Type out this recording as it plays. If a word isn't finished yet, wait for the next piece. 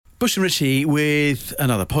Bush and Richie with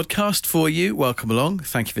another podcast for you. Welcome along.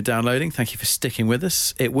 Thank you for downloading. Thank you for sticking with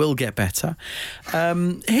us. It will get better.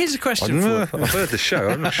 Here's a question for you. I've heard the show,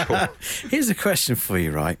 I'm not sure. Here's a question for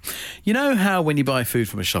you, right? You know how when you buy food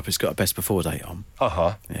from a shop, it's got a best before date on?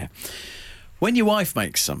 Uh-huh. Yeah. When your wife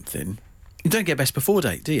makes something, you don't get best before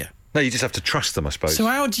date, do you? No, you just have to trust them, I suppose. So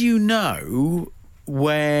how do you know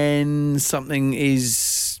when something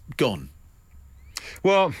is gone?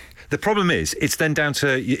 Well, the problem is, it's then down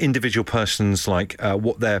to your individual persons, like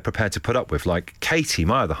what they're prepared to put up with. Like Katie,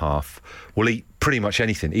 my other half, will eat pretty much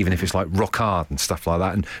anything, even if it's like rock hard and stuff like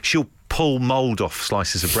that. And she'll pull mould off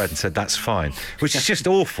slices of bread and said, that's fine, which is just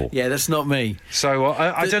awful. Yeah, that's not me. So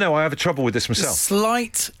I don't know, I have a trouble with this myself.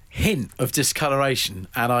 Slight hint of discoloration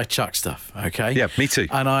and I chuck stuff, okay? Yeah, me too.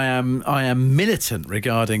 And I am militant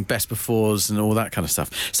regarding best befores and all that kind of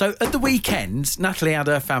stuff. So at the weekend, Natalie had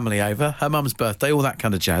her family over, her mum's birthday, all that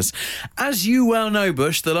kind of jazz. As you well know,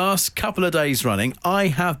 Bush, the last couple of days running, I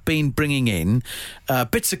have been bringing in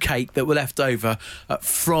bits of cake that were left over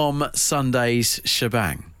from Sunday's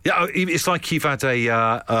shebang. Yeah, it's like you've had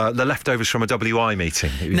the leftovers from a WI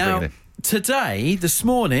meeting. Now, today, this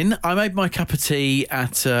morning, I made my cup of tea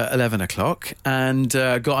at 11 o'clock and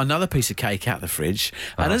got another piece of cake out of the fridge.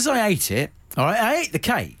 And as I ate it, all right, I ate the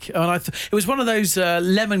cake. And it was one of those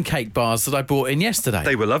lemon cake bars that I bought in yesterday.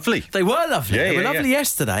 They were lovely. They were lovely. Yeah, they were yeah, lovely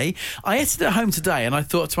yesterday. I ate it at home today and I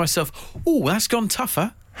thought to myself, oh, that's gone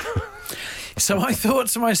tougher. So I thought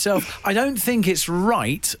to myself, I don't think it's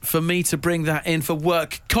right for me to bring that in for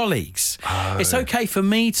work colleagues. Oh. It's okay for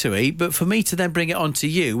me to eat, but for me to then bring it on to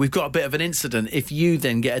you, we've got a bit of an incident. If you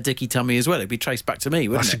then get a dicky tummy as well, it'd be traced back to me,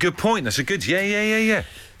 wouldn't it? That's a good point. That's a good... Yeah.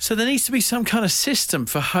 So there needs to be some kind of system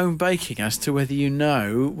for home baking as to whether you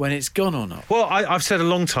know when it's gone or not. Well, I've said a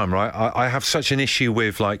long time, right? I have such an issue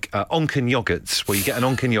with, like, Onken yoghurts, where you get an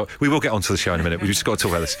Onken yogurt... We will get onto the show in a minute. We've just got to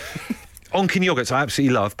talk about this. Onken yoghurts I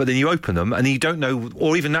absolutely love, but then you open them and you don't know,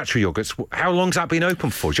 or even natural yoghurts, how long's that been open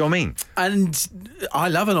for? Do you know what I mean? And I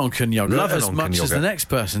love an Onken yoghurt as much as the next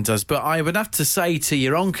person does, but I would have to say to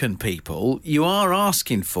your Onken people, you are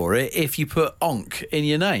asking for it if you put Onk in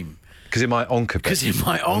your name. Because it might onk a bit. Because it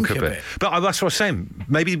might onk a bit. But that's what I was saying.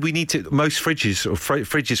 Maybe we need to... Most fridges or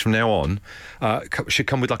fridges from now on should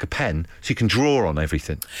come with like a pen so you can draw on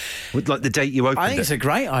everything. With like the date you opened it. I think it's a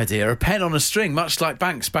great idea. A pen on a string, much like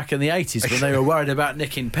banks back in the 80s when they were worried about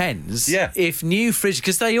nicking pens. Yeah. If new fridge...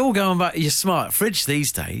 Because they all go on about your smart fridge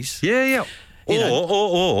these days. Yeah.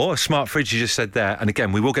 Or a smart fridge you just said there, and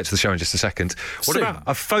again, we will get to the show in just a second. What about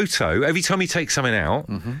a photo? Every time you take something out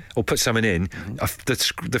or put something in,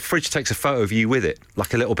 the fridge takes a photo of you with it,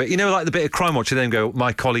 like a little bit. You know, like the bit of Crime Watch, and then go,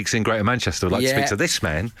 my colleagues in Greater Manchester would like to speak to this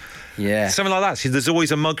man. Yeah. Something like that. So there's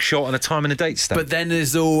always a mug shot and a time and a date stamp. But then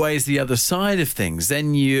there's always the other side of things.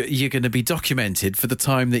 Then you're going to be documented for the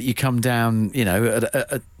time that you come down, in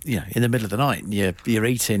the middle of the night and you're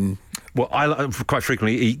eating... Well, I quite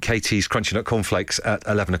frequently eat Katie's Crunchy Nut cornflakes at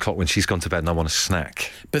 11 o'clock when she's gone to bed and I want a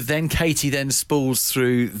snack. But then Katie then spools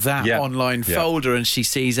through that online folder and she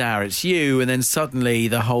sees it's you, and then suddenly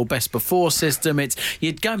the whole best before system,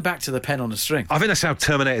 you're going back to the pen on a string. I think that's how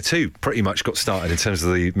Terminator 2 pretty much got started in terms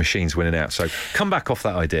of the machines winning out. So come back off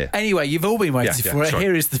that idea. Anyway, you've all been waiting for it. Sorry.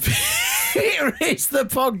 Here is the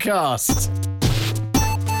podcast.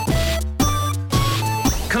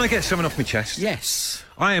 Can I get something off my chest? Yes.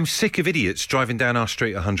 I am sick of idiots driving down our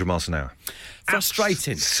street at 100 miles an hour.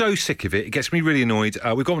 Frustrating. So sick of it. It gets me really annoyed.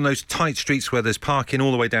 We've got one of those tight streets where there's parking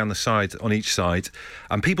all the way down the side on each side.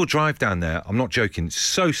 And people drive down there, I'm not joking,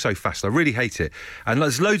 so fast. I really hate it. And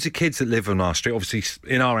there's loads of kids that live on our street, obviously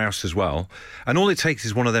in our house as well. And all it takes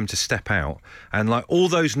is one of them to step out. And like all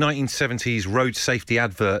those 1970s road safety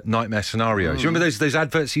advert nightmare scenarios. You remember those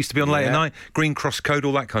adverts used to be on late at night? Green cross code,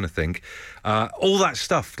 all that kind of thing. All that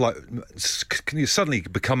stuff like can suddenly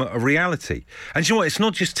become a reality. And you know what? It's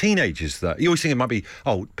not just teenagers that... You always think it might be,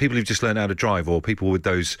 people who've just learned how to drive, or people with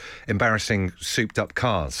those embarrassing souped-up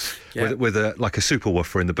cars with like a super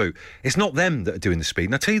woofer in the boot. It's not them that are doing the speed.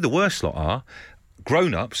 And I'll tell you the worst lot are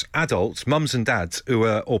grown-ups, adults, mums and dads,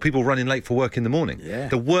 or people running late for work in the morning. Yeah.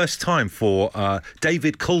 The worst time for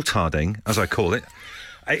David Coultharding, as I call it,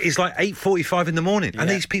 it's like 8:45 in the morning, and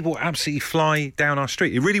these people absolutely fly down our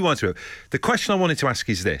street. It really wanted to. The question I wanted to ask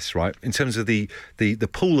is this, right? In terms of the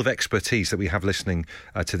pool of expertise that we have listening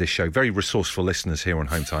to this show, very resourceful listeners here on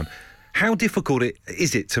Home Time. How difficult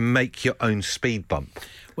is it to make your own speed bump?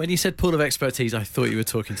 When you said pool of expertise, I thought you were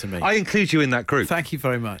talking to me. I include you in that group. Thank you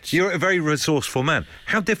very much. You're a very resourceful man.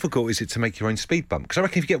 How difficult is it to make your own speed bump? Because I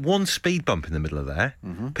reckon if you get one speed bump in the middle of there,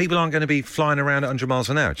 people aren't going to be flying around at 100 miles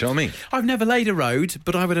an hour. Do you know what I mean? I've never laid a road,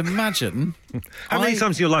 but I would imagine... How many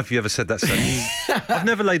times in your life have you ever said that sentence? I've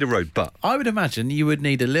never laid a road, but... I would imagine you would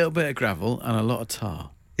need a little bit of gravel and a lot of tar.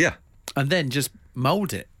 Yeah. And then just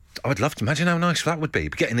mould it. I would love to imagine how nice that would be.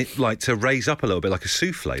 Getting it like to raise up a little bit like a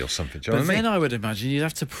souffle or something. Do you know But what I mean? then I would imagine you'd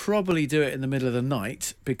have to probably do it in the middle of the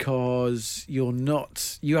night because you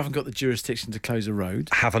haven't got the jurisdiction to close a road.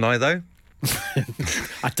 Haven't I, though?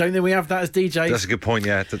 I don't think we have that as DJs. That's a good point,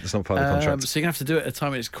 yeah. That's not part of the contract. So you're going to have to do it at a time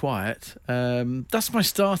when it's quiet. That's my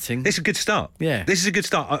starting. It's a good start. Yeah. This is a good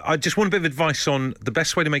start. I just want a bit of advice on the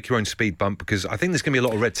best way to make your own speed bump because I think there's going to be a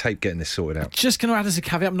lot of red tape getting this sorted out. Just going to add as a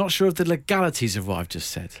caveat, I'm not sure of the legalities of what I've just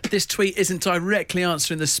said. This tweet isn't directly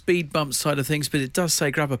answering the speed bump side of things, but it does say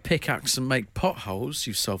grab a pickaxe and make potholes.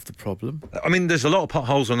 You've solved the problem. I mean, there's a lot of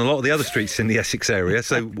potholes on a lot of the other streets in the Essex area,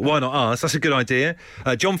 so why not ours? That's a good idea.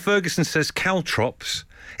 John Ferguson says caltrops.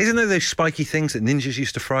 Isn't there those spiky things that ninjas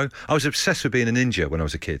used to throw? I was obsessed with being a ninja when I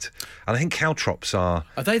was a kid. And I think caltrops are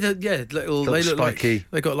they they look spiky. like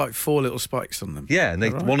they've got like 4 little spikes on them. Yeah,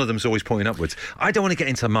 and one of them's always pointing upwards. I don't want to get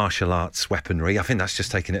into martial arts weaponry. I think that's just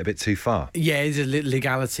taking it a bit too far. Yeah, it's a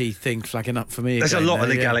legality thing flagging up for me. There's a lot of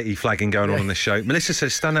legality yeah. flagging going on this show. Melissa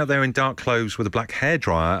says, stand out there in dark clothes with a black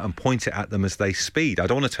hairdryer and point it at them as they speed. I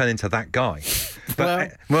don't want to turn into that guy.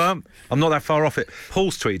 But, well, I'm not that far off it.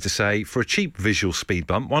 Paul's tweeted to say, for a cheap visual speed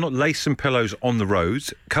bump, why not lace some pillows on the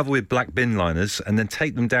roads, cover with black bin liners, and then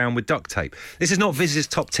take them down with duct tape? This is not Viz's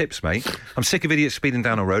top tips, mate. I'm sick of idiots speeding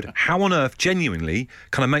down a road. How on earth, genuinely,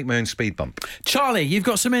 can I make my own speed bump? Charlie, you've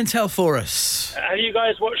got some intel for us. Have you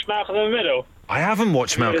guys watched Malcolm in the Middle? I haven't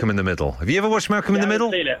watched Malcolm in the Middle. Have you ever watched Malcolm in the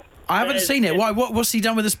Middle? Seen it. I haven't seen it. Why? What's he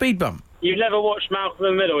done with the speed bump? You've never watched Malcolm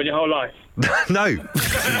in the Middle in your whole life? No.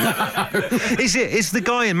 Is the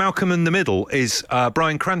guy in Malcolm in the Middle is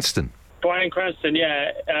Bryan Cranston? Bryan Cranston,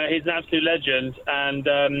 yeah. He's an absolute legend. And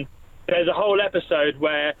there's a whole episode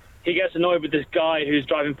where he gets annoyed with this guy who's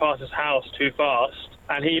driving past his house too fast.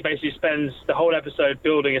 And he basically spends the whole episode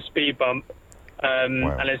building a speed bump.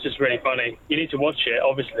 Wow. And it's just really funny. You need to watch it,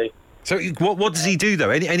 obviously. So what does he do,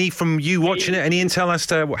 though? Any from you watching it? Any intel as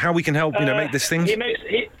to how we can help, make this thing? He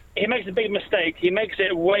makes a big mistake. He makes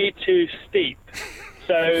it way too steep.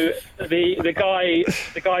 So the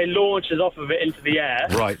guy launches off of it into the air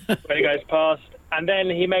right when he goes past, and then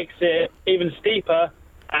he makes it even steeper.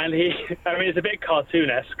 And it's a bit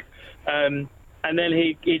cartoonesque. And then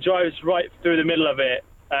he drives right through the middle of it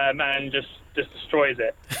and just destroys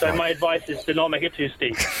it. So my advice is to not make it too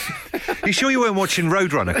steep. You sure you weren't watching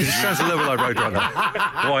Roadrunner? Because it sounds a little bit like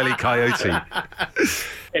Roadrunner. Wile E. Coyote.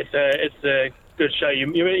 It's a good show.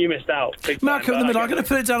 You missed out. Malcolm in the Middle. I'm going to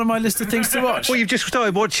put it down on my list of things to watch. Well, you've just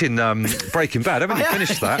started watching Breaking Bad, haven't you?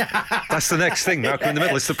 Finished that. That's the next thing, Malcolm in the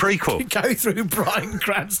Middle. It's the prequel. Go through Bryan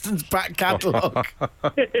Cranston's back catalogue.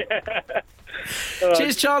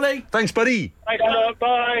 Cheers, Charlie. Thanks, buddy. Thanks a lot.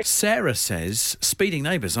 Bye. Sarah says, speeding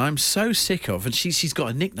neighbours, I'm so sick of, and she's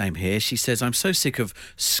got a nickname here. She says, I'm so sick of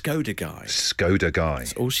Skoda guy. Skoda guy.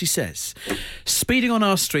 That's all she says. Speeding on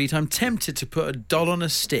our street, I'm tempted to put a doll on a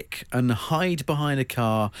stick and hide behind a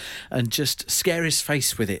car and just scare his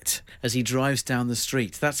face with it as he drives down the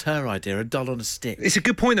street. That's her idea, a doll on a stick. It's a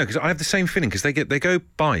good point, though, because I have the same feeling, because they go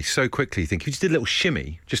by so quickly. You think, you just did a little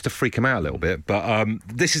shimmy just to freak them out a little bit. But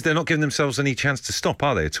they're not giving themselves any chance to stop,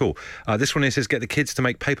 are they, at all? This one here says, get the kids to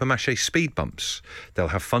make papier-mâché speed bumps. They'll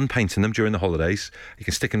have fun painting them during the holidays. You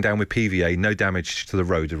can stick them down with PVA, no damage to the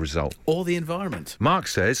road as a result. Or the environment. Mark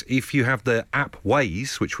says, if you have the app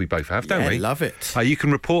Waze, which we both have, don't we? Yeah, love it. You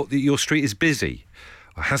can report that your street is busy,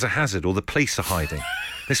 or has a hazard, or the police are hiding.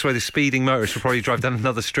 This way the speeding motorist will probably drive down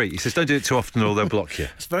another street. He says, don't do it too often or they'll block you.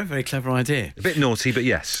 It's a very, very clever idea. A bit naughty, but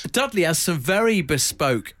yes. Dudley has some very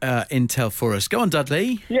bespoke intel for us. Go on,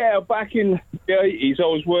 Dudley. Yeah, back in the 80s, I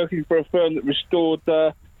was working for a firm that restored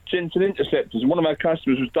Jensen interceptors, and one of our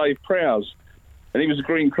customers was Dave Prowse, and he was a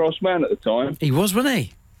Green Cross man at the time. He was, wasn't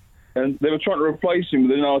he? And they were trying to replace him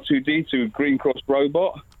with an R2-D2 Green Cross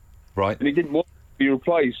robot. Right. And he didn't want to be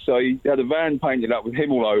replaced, so he had a van painted up with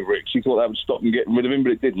him all over it. She thought that would stop them getting rid of him,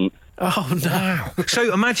 but it didn't. Oh, no.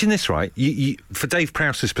 So imagine this, right? For Dave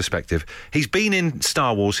Prowse's perspective, he's been in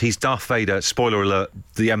Star Wars, he's Darth Vader, spoiler alert,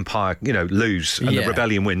 the Empire, lose, and the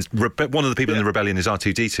Rebellion wins. One of the people in the Rebellion is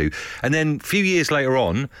R2-D2. And then a few years later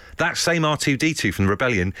on, that same R2-D2 from the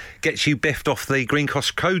Rebellion gets you biffed off the Green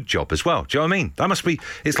Cross Code job as well. Do you know what I mean? That must be,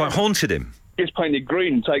 it's like haunted him. Gets painted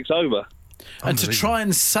green and takes over. And to try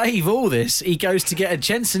and save all this, he goes to get a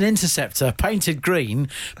Jensen Interceptor painted green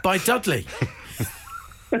by Dudley.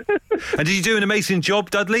 And did you do an amazing job,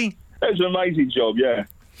 Dudley? It was an amazing job, yeah.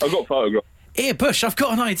 I got photographs. Here, Bush, I've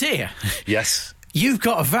got an idea. Yes. You've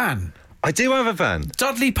got a van. I do have a van.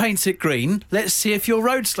 Dudley paints it green. Let's see if your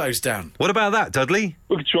road slows down. What about that, Dudley?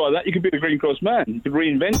 We could try that. You could be the Green Cross man. You could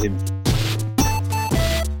reinvent him.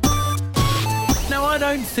 Now, I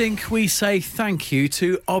don't think we say thank you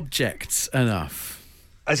to objects enough.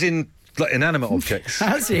 As in, like, inanimate objects.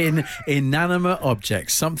 As in inanimate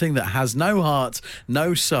objects, something that has no heart,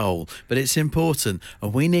 no soul, but it's important,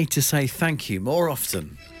 and we need to say thank you more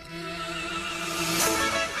often.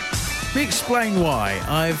 Let me explain why.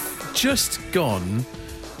 I've just gone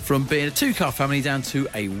from being a 2-car family down to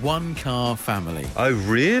a 1-car family. Oh,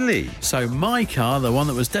 really? So my car, the one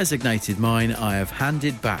that was designated mine, I have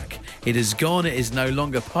handed back. It is gone. It is no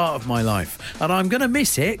longer part of my life. And I'm going to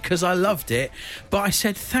miss it because I loved it. But I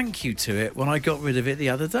said thank you to it when I got rid of it the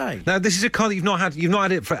other day. Now, this is a car that you've not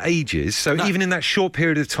had it for ages. So No. even in that short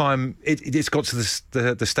period of time, it's got to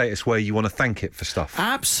the status where you want to thank it for stuff.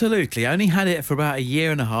 Absolutely. I only had it for about a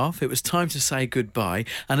year and a half. It was time to say goodbye.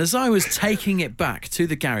 And as I was taking it back to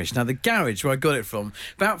the garage, now the garage where I got it from,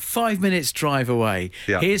 about 5 minutes drive away,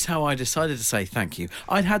 Yeah. here's how I decided to say thank you.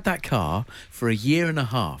 I'd had that car for a year and a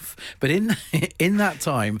half. But in that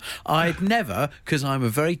time, I'd never, because I'm a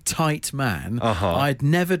very tight man, I'd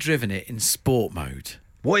never driven it in sport mode.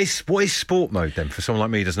 What is sport mode then for someone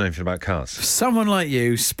like me who doesn't know anything about cars? Someone like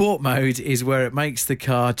you, sport mode is where it makes the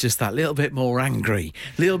car just that little bit more angry,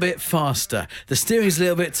 a little bit faster. The steering's a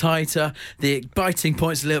little bit tighter, the biting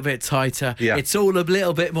point's a little bit tighter. Yeah. It's all a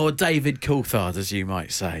little bit more David Coulthard, as you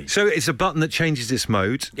might say. So it's a button that changes its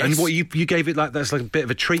mode, Yes. and what you gave it that's like a bit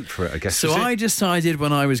of a treat for it, I guess. So is it? I decided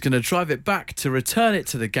when I was going to drive it back to return it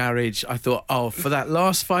to the garage, I thought, for that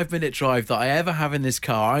last 5-minute drive that I ever have in this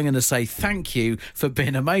car, I'm going to say thank you for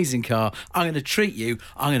being an amazing car. I'm going to treat you.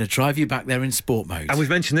 I'm going to drive you back there in sport mode. And we've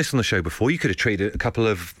mentioned this on the show before. You could have treated a couple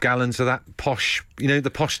of gallons of that posh,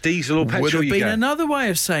 the posh diesel or petrol Would have you been get. another way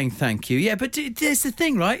of saying thank you. Yeah, but there's the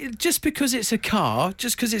thing, right? Just because it's a car,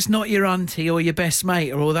 just because it's not your auntie or your best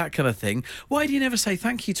mate or all that kind of thing, why do you never say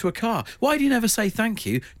thank you to a car? Why do you never say thank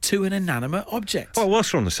you to an inanimate object? Well,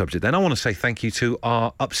 whilst we're on the subject then, I want to say thank you to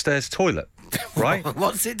our upstairs toilet, right?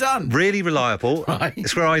 What's it done? Really reliable. Right.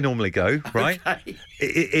 It's where I normally go, right? Okay.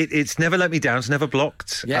 It's never let me down. It's never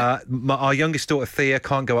blocked. Yeah. Our youngest daughter, Thea,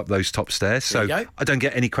 can't go up those top stairs, so There you go. I don't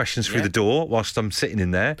get any questions through Yeah. the door whilst I'm sitting in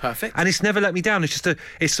there. Perfect. And it's never let me down. It's just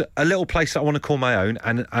it's a little place that I want to call my own,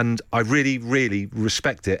 and I really, really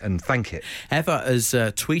respect it and thank it. Eva has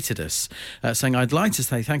tweeted us saying, I'd like to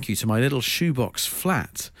say thank you to my little shoebox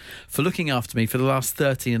flat for looking after me for the last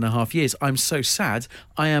 13 and a half years. I'm so sad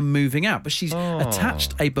I am moving out. But she's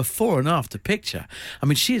attached a before and after picture. I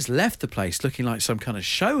mean, she has left the place looking like some kind of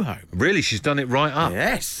show home. Really, she's done it right up.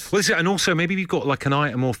 Yes. Well, and also maybe you've got like an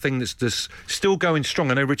item or thing that's just still going strong.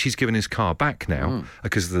 I know Richie's given his car back now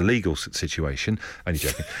because of the legal situation. Only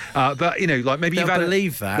joking. But like maybe They'll you've had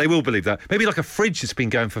believe that. They will believe that. Maybe like a fridge that's been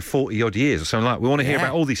going for 40 odd years or something like that. We want to hear Yeah.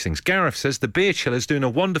 about all these things. Gareth says the beer chiller's doing a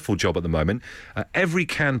wonderful job at the moment. Every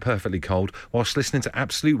can perfectly cold whilst listening to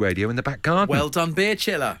Absolute Radio in the back garden. Well done, beer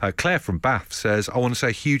chiller. Claire from Bath says, I want to say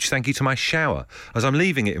a huge thank you to my shower as I'm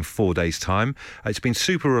leaving it in 4 days' time. It's been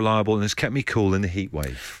super reliable and has kept me cool in the heat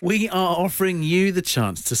wave. We are offering you the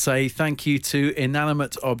chance to say thank you to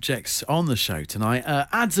inanimate objects on the show tonight.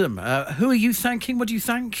 Adam, who are you thanking? What do you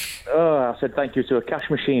thank? I said thank you to a cash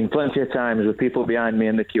machine plenty of times with people behind me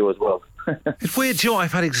in the queue as well. It's weird, Joe.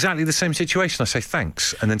 I've had exactly the same situation. I say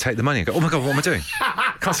thanks and then take the money and go, oh my God, what am I doing?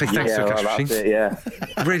 Can't say thanks to a cash machine. That's it,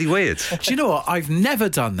 yeah. Really weird. Do you know what? I've never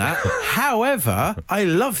done that. However, I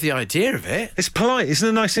love the idea of it. It's polite, isn't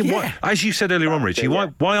it a nice thing? Yeah. Why, as you said earlier on, Richie,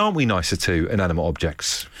 why aren't we nicer to inanimate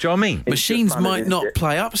objects? Do you know what I mean? Machines just might managing not it.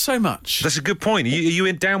 play up so much. That's a good point. Are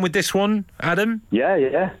you down with this one, Adam?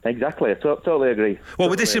 Yeah, exactly. I totally agree. Well,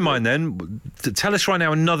 with this in mind then, tell us right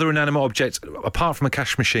now another inanimate object, apart from a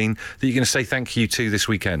cash machine, that you're going to say thank you to this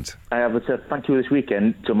weekend. I have to say thank you this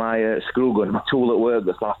weekend to my screw gun, my tool at work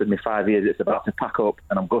that's lasted me 5 years. It's about to pack up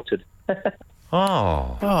and I'm gutted.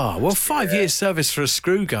 Oh. Oh, well, 5 years service for a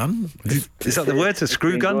screw gun. Is that the word, a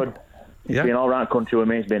screw Been gun? good. It's Yeah. been all right country with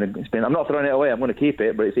me. It's been. I'm not throwing it away. I'm going to keep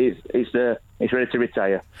it, but it's ready to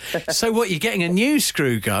retire. So what, you're getting a new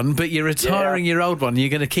screw gun, but you're retiring your old one and you're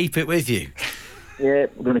going to keep it with you? Yeah,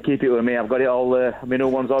 I'm going to keep it with me. I've got it all. My new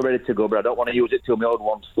one's all ready to go, but I don't want to use it till my old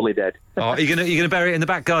one's fully dead. Oh, you're gonna bury it in the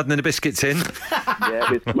back garden and the biscuits in?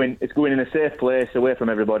 Yeah, it's going in a safe place, away from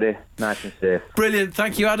everybody, nice and safe. Brilliant.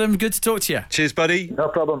 Thank you, Adam. Good to talk to you. Cheers, buddy. No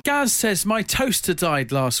problem. Gaz says, my toaster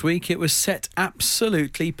died last week. It was set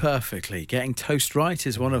absolutely perfectly. Getting toast right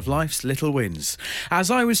is one of life's little wins.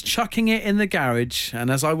 As I was chucking it in the garage,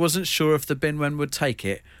 and as I wasn't sure if the binman would take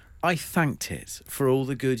it, I thanked it for all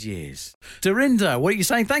the good years. Dorinda, what are you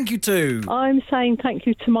saying thank you to? I'm saying thank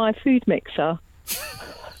you to my food mixer.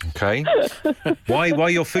 Okay. Why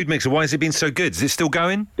your food mixer? Why has it been so good? Is it still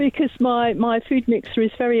going? Because my food mixer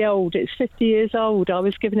is very old. It's 50 years old. I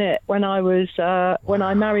was given it when I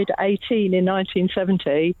married at 18 in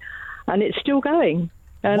 1970, and it's still going.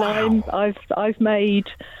 And Wow. I've made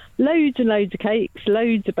loads and loads of cakes,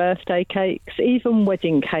 loads of birthday cakes, even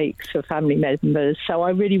wedding cakes for family members. So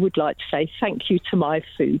I really would like to say thank you to my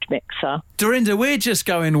food mixer. Dorinda, we're just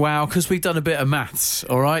going wow because we've done a bit of maths,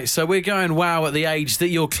 all right? So we're going wow at the age that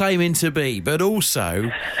you're claiming to be, but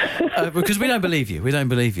also because we don't believe you,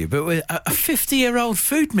 but we're a 50-year-old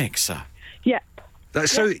food mixer. Yeah.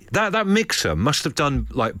 So that mixer must have done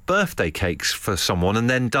like birthday cakes for someone and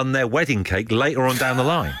then done their wedding cake later on down the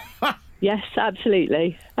line. Yes,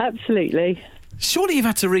 absolutely. Absolutely. Surely you've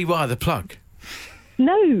had to rewire the plug.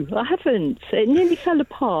 No, I haven't. It nearly fell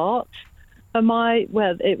apart. And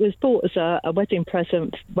it was bought as a wedding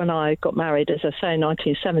present when I got married, as I say, in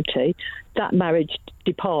 1970. That marriage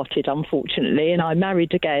departed, unfortunately, and I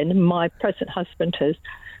married again. My present husband has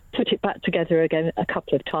put it back together again a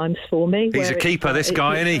couple of times for me. He's a keeper, this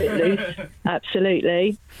guy, isn't he?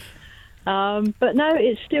 Absolutely. But no,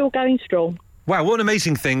 it's still going strong. Wow, what an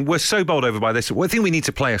amazing thing. We're so bowled over by this. I think we need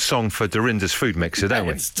to play a song for Dorinda's food mixer, don't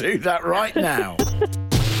we? Let's do that right now.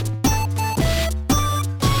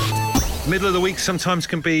 Middle of the week sometimes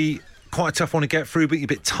can be quite a tough one to get through, but you're a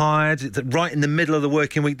bit tired. It's right in the middle of the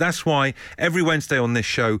working week. That's why every Wednesday on this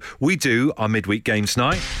show, we do our midweek games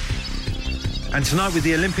night. And tonight, with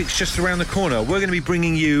the Olympics just around the corner, we're going to be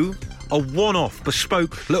bringing you a one-off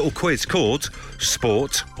bespoke little quiz called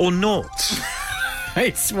Sport or Naught.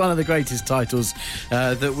 It's one of the greatest titles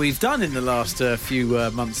that we've done in the last few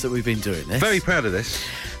months that we've been doing this. Very proud of this.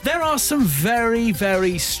 There are some very,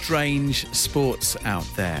 very strange sports out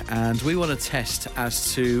there, and we want to test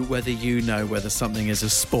as to whether you know whether something is a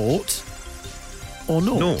sport or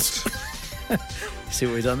not. Naught. See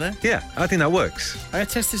what we've done there? Yeah, I think that works. I'm going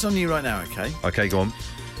to test this on you right now, okay? Okay, go on.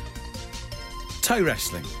 Toe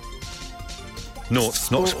wrestling. Naught.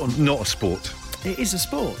 Sport or- Not a sport. It is a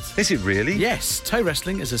sport. Is it really? Yes, toe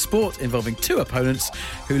wrestling is a sport involving two opponents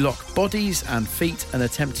who lock bodies and feet and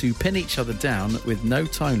attempt to pin each other down with no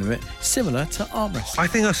time limit, similar to arm wrestling. I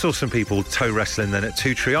think I saw some people toe wrestling then at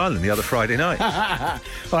Two Tree Island the other Friday night. Well,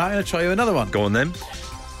 I'm going to try you another one. Go on then.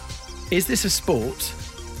 Is this a sport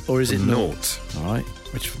or is it Naught. All right,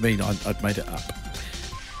 which would mean I'd made it up.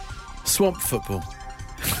 Swamp football.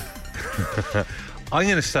 I'm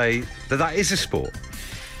going to say that is a sport.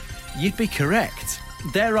 You'd be correct.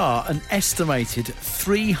 There are an estimated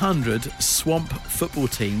 300 swamp football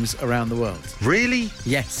teams around the world. Really?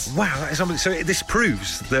 Yes. Wow, that is something. So this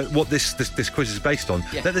proves that what this quiz is based on,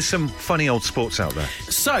 Yeah. that there's some funny old sports out there.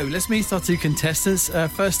 So, let's meet our two contestants.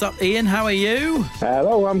 First up, Ian, how are you?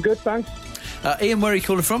 Hello, I'm good, thanks. Ian, where are you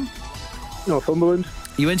calling from? Northumberland.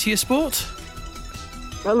 You into your sport?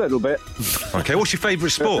 A little bit. Okay, what's your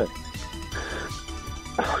favourite sport?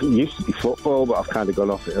 It used to be football, but I've kind of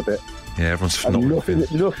gone off it a bit. Yeah, everyone's And not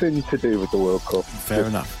nothing to do with the World Cup. Fair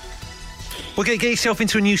enough. Well, get yourself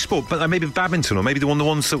into a new sport, but maybe badminton, or maybe the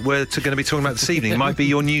ones that we're going to be talking about this evening might be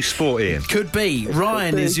your new sport, Ian. Could be.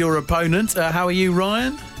 Ryan is your opponent. How are you,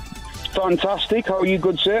 Ryan? Fantastic. How are you,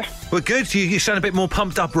 good sir? Well, good. You sound a bit more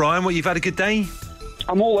pumped up, Ryan. What, you've had a good day?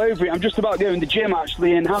 I'm all over it. I'm just about to go in the gym,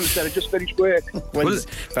 actually, in Hampstead. I just finished work. Well,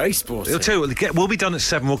 very sporty. I'll tell you what, we'll be done at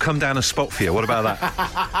 7. We'll come down and spot for you. What about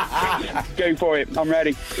that? Go for it. I'm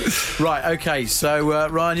ready. Right, OK, so,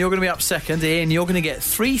 Ryan, you're going to be up second. Ian, you're going to get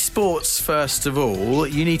 3 sports first of all.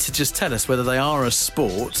 You need to just tell us whether they are a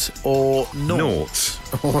sport or not. Naught.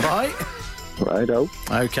 All right? Righto.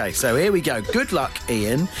 OK, so here we go. Good luck,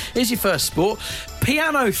 Ian. Here's your first sport.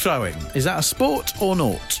 Piano throwing. Is that a sport or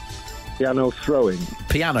not? Piano throwing.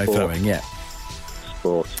 Piano Sport. throwing, yeah.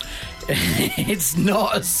 Sport. It's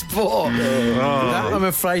not a sport. That, I'm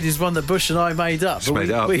afraid, is one that Bush and I made up. Just made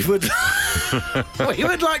it up. We would, we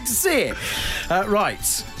would like to see it.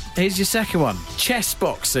 Right, here's your second one. Chess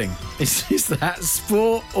boxing. Is that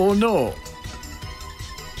sport or not?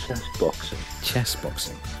 Chess boxing. Chess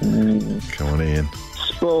boxing. Come on, Ian.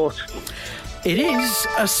 Sport. It is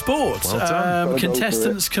a sport. Well done.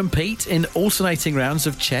 Contestants compete in alternating rounds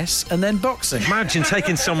of chess and then boxing. Imagine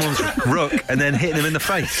taking someone's rook and then hitting them in the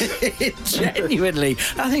face. Genuinely.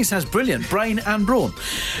 I think it sounds brilliant. Brain and brawn.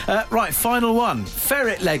 Right, final one.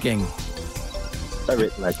 Ferret legging.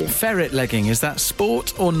 Ferret legging. Ferret legging. Is that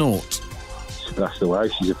sport or naught? That's the way.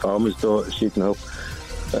 She's a farmer's daughter. She can help.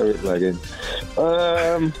 Ferret legging.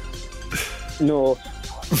 No.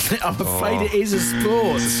 I'm afraid it is a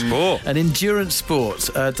sport. It's a sport. An endurance sport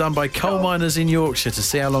done by coal miners in Yorkshire to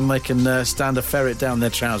see how long they can stand a ferret down their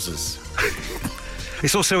trousers.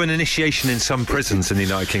 It's also an initiation in some prisons in the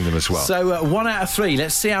United Kingdom as well. So 1 out of 3.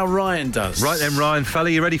 Let's see how Ryan does. Right then, Ryan, fella,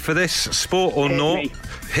 you ready for this? Sport or naught? me.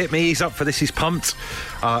 Hit me. He's up for this. He's pumped.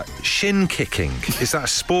 Shin kicking. Is that a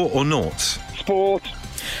sport or naught? Sport.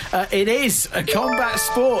 It is a combat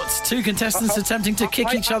sport. 2 contestants attempting to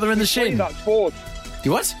kick each other in the shin. That sport.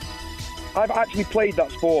 You what? I've actually played that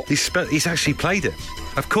sport. He's actually played it.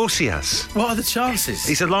 Of course he has. What are the chances?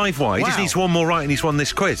 He's a live wire. He just Wow. needs one more right and he's won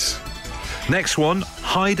this quiz. Next one,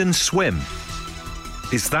 hide and swim.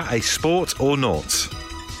 Is that a sport or naught?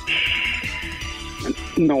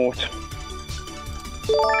 Naught.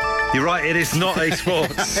 You're right, it is not a sport.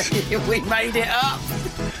 We made it up.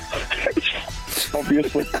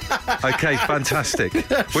 Obviously. Okay, fantastic.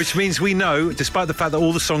 Which means we know, despite the fact that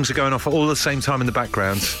all the songs are going off at all the same time in the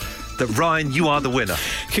background, that Ryan, you are the winner.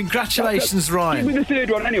 Congratulations, Give me Ryan. the third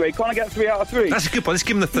one anyway. Can't I get 3 out of 3? That's a good one. Let's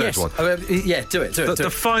give him the third Yes. one. Yeah, do it. The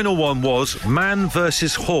final one was man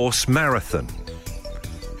versus horse marathon.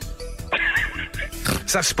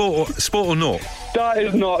 Is that sport or naught? That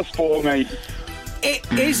is not a sport, mate. It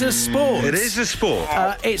is a sport. It is a sport.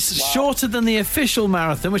 It's shorter than the official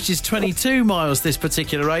marathon, which is 22 miles this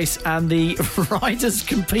particular race, and the riders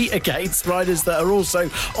compete against riders that are also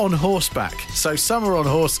on horseback. So some are on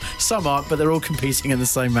horse, some aren't, but they're all competing in the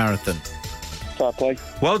same marathon. Fair play.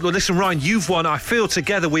 Well, listen, Ryan, you've won. I feel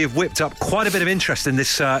together we have whipped up quite a bit of interest in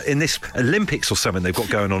this Olympics or something they've got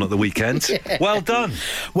going on at the weekend. Yeah. Well done.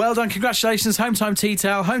 Well done. Congratulations. Home time tea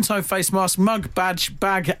towel, home time face mask, mug, badge,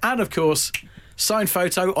 bag, and of course, signed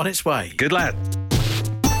photo on its way. Good lad.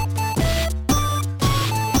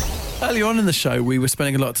 Earlier on in the show, we were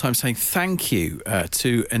spending a lot of time saying thank you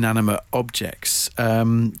to inanimate objects.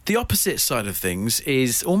 The opposite side of things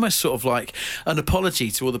is almost sort of like an apology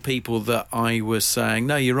to all the people that I was saying,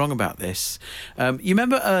 no, you're wrong about this. You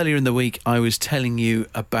remember earlier in the week I was telling you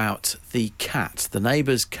about the cat, the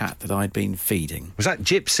neighbour's cat that I'd been feeding. Was that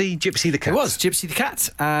Gypsy? Gypsy the cat? It was, Gypsy the cat.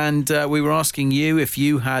 And we were asking you if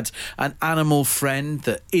you had an animal friend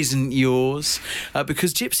that isn't yours,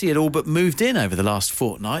 because Gypsy had all but moved in over the last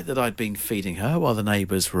fortnight that I'd been feeding her while the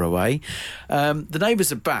neighbours were away. The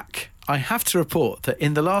neighbours are back. I have to report that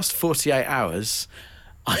in the last 48 hours,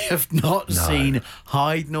 I have not seen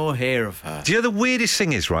hide nor hair of her. Do you know the weirdest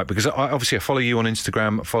thing is, right? Because I follow you on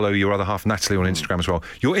Instagram, follow your other half, Natalie, on Instagram as well.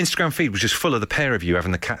 Your Instagram feed was just full of the pair of you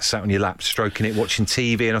having the cat sat on your lap, stroking it, watching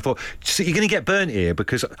TV. And I thought, so you're going to get burnt here,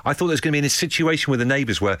 because I thought there's going to be in a situation with the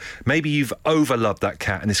neighbours where maybe you've overloved that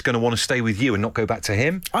cat and it's going to want to stay with you and not go back to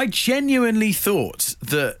him. I genuinely thought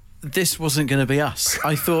that this wasn't going to be us.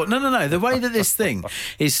 I thought, no. The way that this thing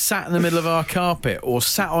is sat in the middle of our carpet or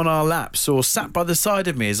sat on our laps or sat by the side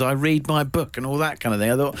of me as I read my book and all that kind of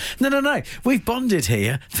thing. I thought, no. We've bonded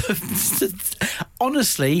here.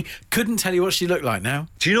 Honestly, couldn't tell you what she looked like now.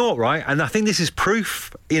 Do you know what, right? And I think this is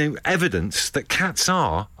proof, evidence that cats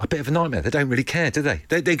are a bit of a nightmare. They don't really care, do they?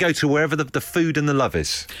 They go to wherever the food and the love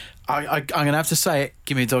is. I'm going to have to say it.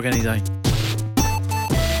 Give me a dog any day.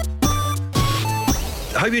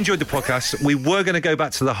 I hope you enjoyed the podcast. We were going to go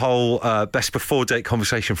back to the whole best before date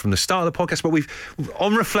conversation from the start of the podcast, but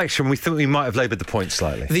on reflection, we think we might have laboured the point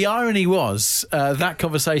slightly. The irony was that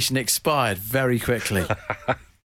conversation expired very quickly.